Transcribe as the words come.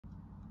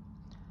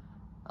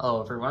Hello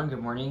everyone, good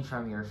morning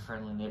from your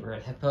friendly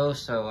neighborhood hippo.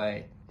 So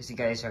as you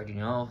guys already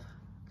know,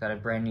 got a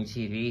brand new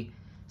TV.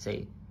 It's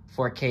a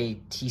 4K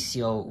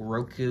TCL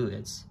Roku.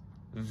 It's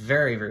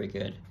very, very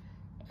good.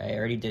 I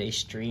already did a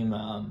stream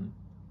the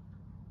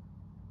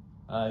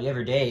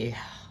other day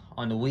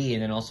on the Wii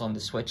and then also on the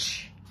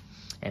Switch,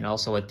 and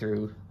also went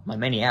through my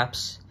many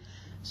apps.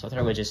 So I thought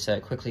I would just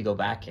quickly go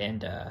back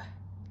and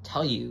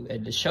tell you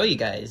and to show you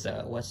guys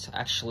what's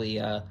actually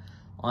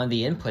on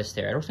the inputs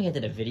there. I don't think I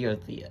did a video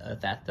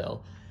of that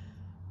though.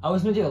 I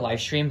was gonna do a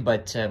live stream,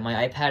 but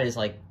my iPad is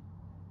like,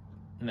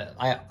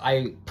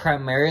 I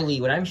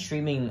primarily, when I'm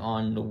streaming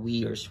on the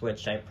Wii or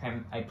Switch, I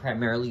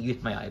primarily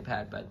use my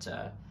iPad, but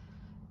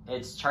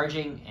it's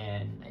charging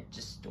and I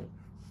just don't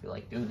feel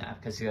like doing that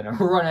because you're gonna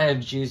run out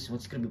of juice.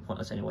 It's gonna be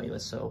pointless anyway.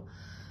 So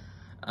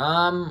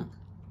let's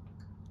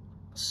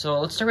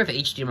start with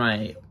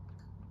HDMI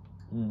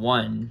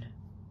 1,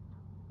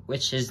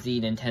 which is the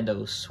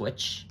Nintendo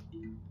Switch.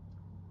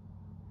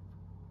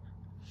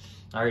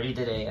 I already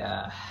did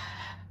a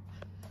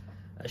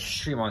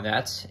stream on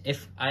that.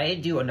 If I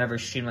do another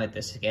stream like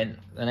this again,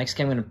 the next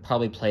game I'm gonna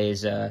probably play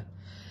is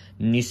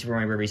New Super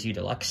Mario Bros. U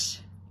Deluxe.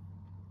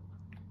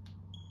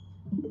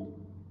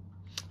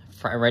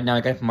 Right now I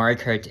got Mario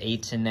Kart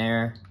 8 in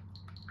there.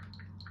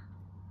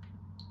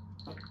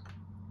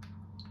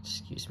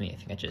 Excuse me, I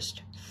think I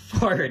just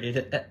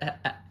farted.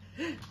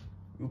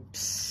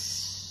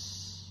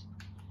 Oops.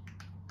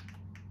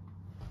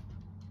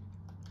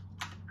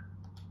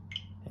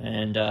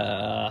 And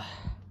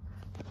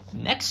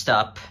next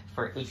up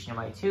for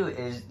HDMI 2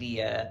 is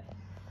the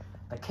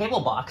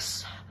cable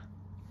box.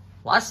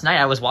 Last night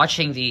I was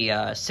watching the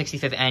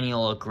 65th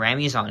annual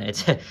Grammys on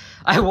it.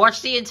 I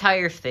watched the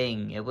entire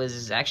thing. It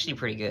was actually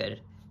pretty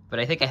good, but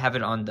I think I have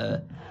it on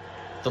the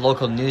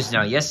local news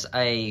now. Yes,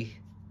 I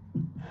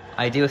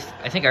do.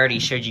 I think I already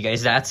showed you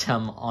guys that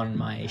on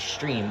my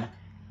stream.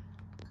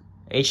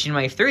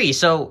 HDMI 3.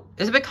 So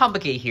it's a bit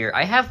complicated here.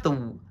 I have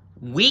the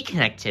Wii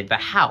connected,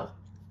 but how?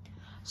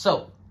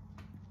 So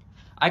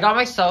I got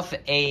myself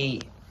a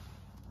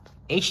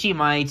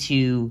HDMI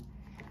to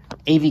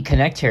AV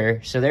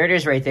connector. So there it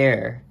is right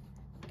there.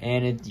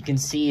 And you can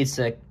see it's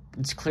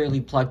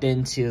clearly plugged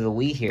into the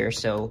Wii here.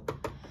 So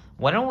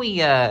why don't we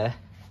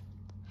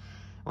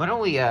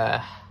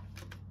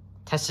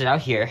test it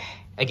out here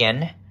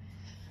again.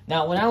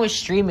 Now, when I was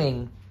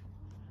streaming,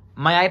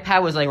 my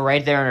iPad was like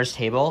right there on its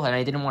table and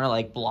I didn't want to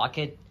like block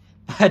it,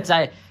 but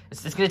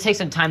it's going to take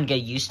some time to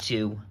get used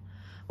to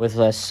with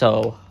this.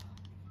 So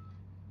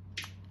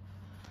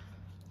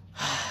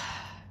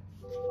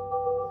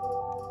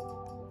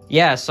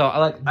yeah, so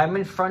I'm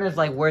in front of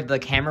like where the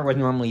camera would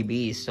normally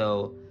be,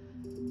 so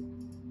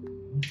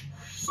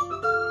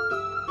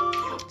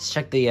let's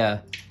check the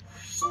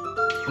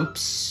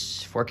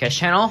 4K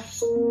channel.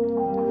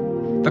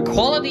 The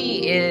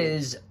quality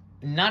is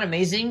not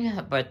amazing,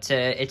 but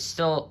it's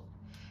still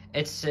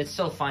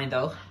fine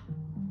though.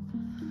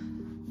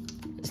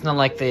 It's not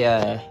like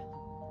the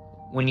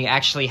when you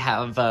actually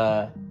have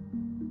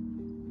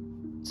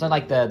it's not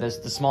like the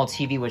small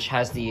TV which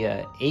has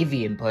the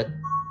AV input.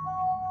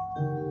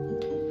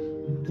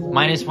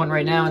 -1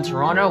 right now in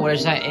Toronto. What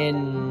is that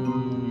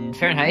in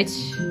Fahrenheit?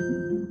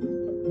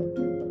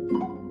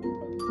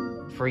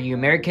 For you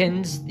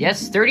Americans,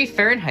 yes, 30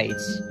 Fahrenheit.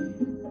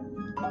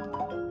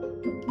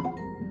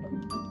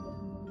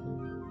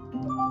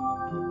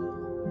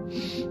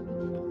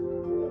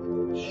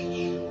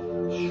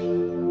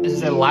 This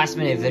is a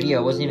last-minute video.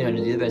 I wasn't even going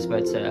to do this,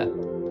 but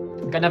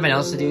got nothing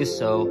else to do,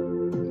 so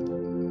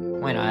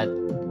why not?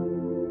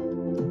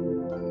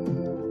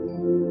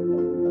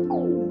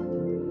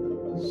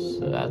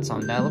 So that's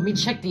on that. Let me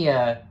check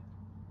the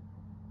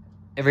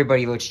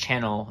Everybody Votes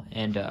channel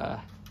and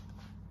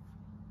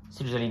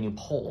see if there's any new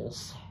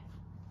polls.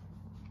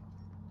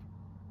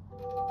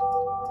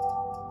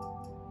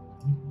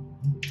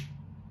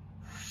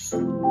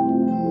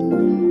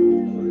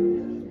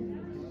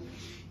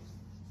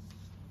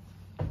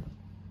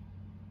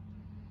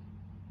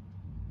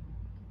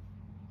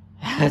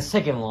 It's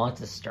taking long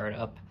to start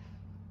up.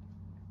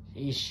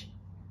 Sheesh.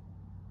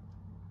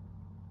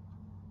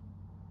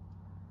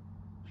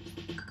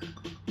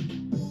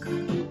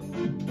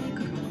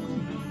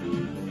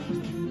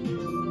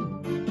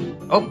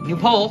 Oh, new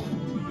poll.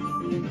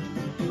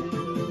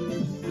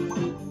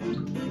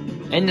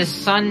 In the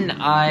sun,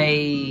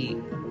 I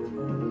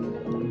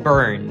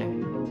burn.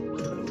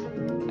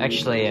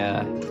 Actually,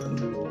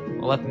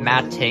 we'll let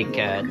Matt take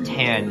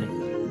tan.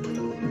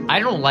 I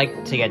don't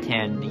like to get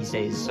tan these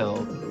days,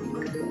 so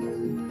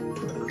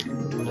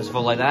we'll just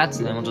vote like that,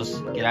 and then we'll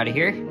just get out of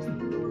here.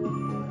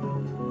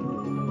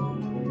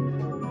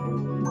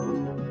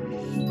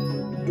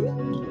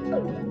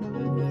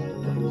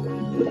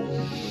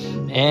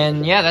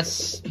 And yeah,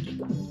 that's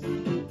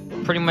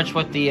pretty much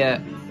what the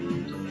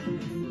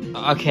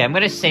okay, I'm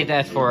gonna save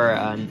that for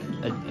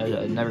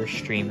another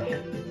stream.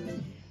 I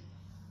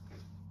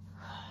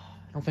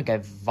don't think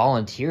I've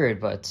volunteered,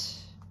 but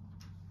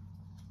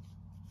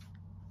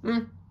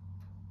I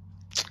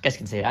guess I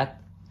can say that.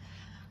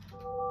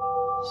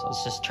 So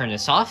let's just turn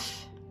this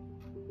off.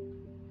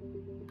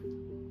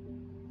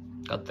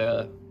 Got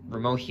the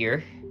remote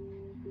here.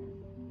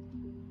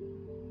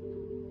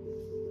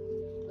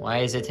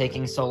 Why is it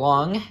taking so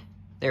long?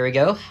 There we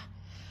go.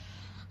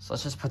 So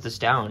let's just put this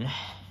down.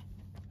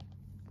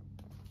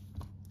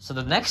 So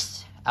the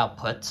next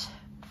output,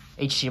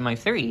 HDMI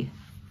 3,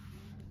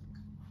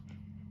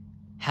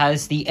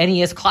 has the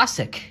NES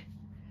Classic.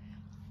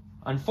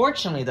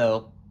 Unfortunately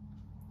though,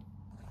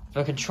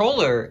 the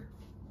controller,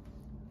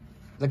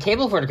 the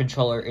cable for the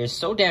controller is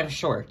so damn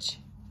short.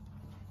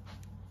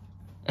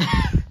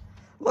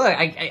 Look,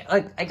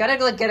 I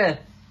gotta like get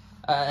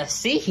a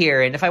C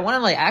here, and if I want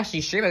to like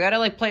actually stream, I gotta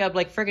like play up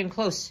like friggin'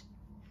 close.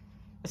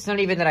 It's not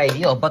even that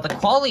ideal, but the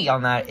quality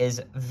on that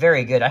is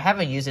very good. I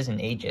haven't used this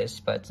in ages,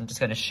 but I'm just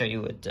gonna show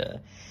you what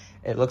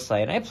it looks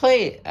like. And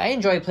I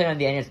enjoy playing on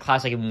the NES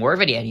Classic more of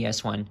the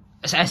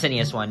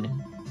SNES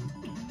one.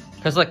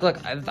 Cause look,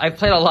 I've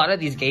played a lot of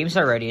these games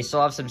already. I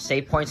still have some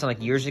save points from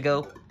like years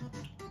ago.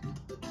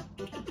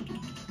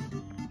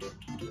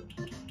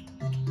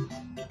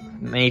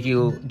 Many of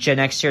you Gen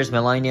Xers,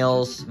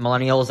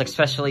 millennials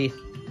especially,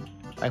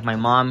 like my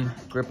mom,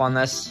 grew up on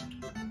this.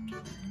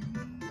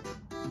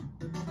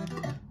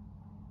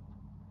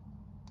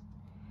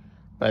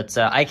 But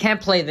I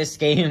can't play this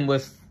game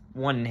with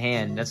one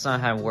hand. That's not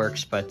how it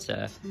works, but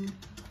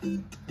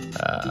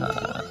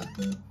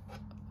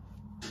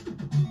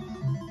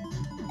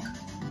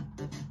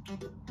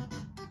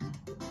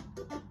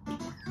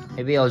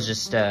maybe I'll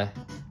just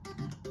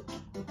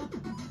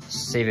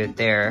save it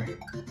there,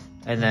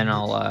 and then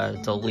I'll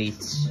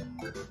delete.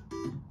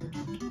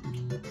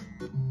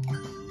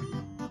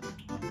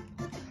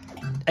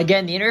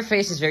 Again, the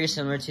interface is very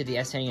similar to the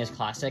SNES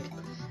Classic,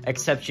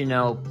 except, you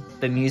know,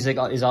 the music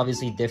is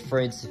obviously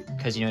different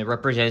because, you know, it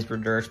represents their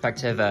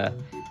respective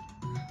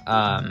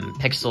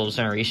pixels,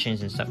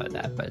 generations, and stuff like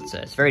that. But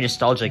it's very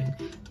nostalgic.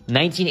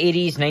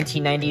 1980s,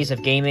 1990s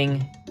of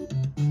gaming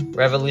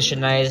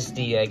revolutionized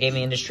the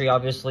gaming industry,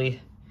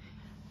 obviously.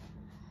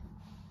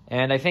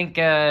 And I think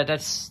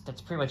that's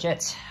pretty much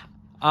it.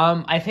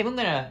 I think I'm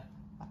gonna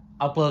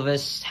upload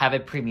this, have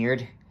it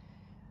premiered,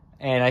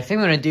 and I think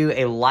I'm gonna do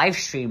a live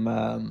stream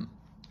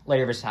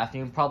later this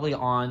afternoon, probably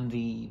on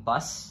the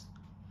bus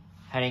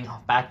heading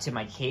back to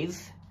my cave.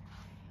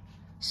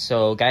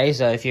 So guys,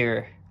 if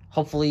you're,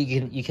 hopefully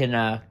you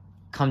can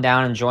come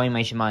down and join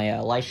my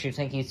live stream.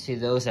 Thank you to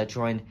those that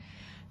joined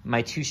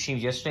my 2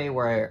 streams yesterday,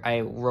 where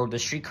I rode the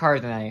streetcar,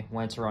 then I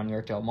went around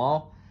Yorkdale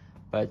Mall.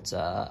 But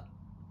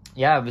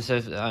yeah,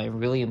 I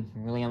really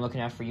am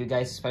looking out for you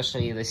guys,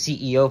 especially the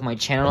CEO of my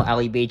channel,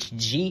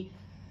 AliBHG.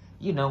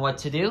 You know what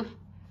to do.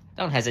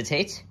 Don't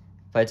hesitate.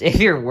 But if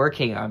you're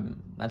working,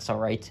 that's all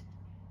right.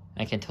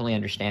 I can totally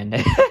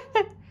understand.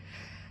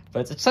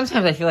 But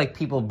sometimes I feel like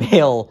people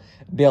bail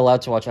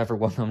out to watch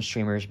Everwhelm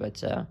streamers.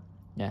 But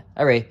yeah,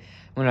 all right,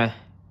 I'm gonna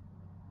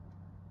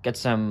get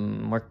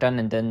some work done,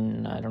 and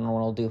then I don't know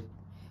what I'll do.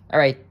 All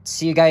right,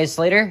 see you guys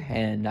later.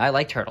 And I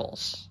like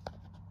turtles.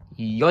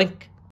 Yoink.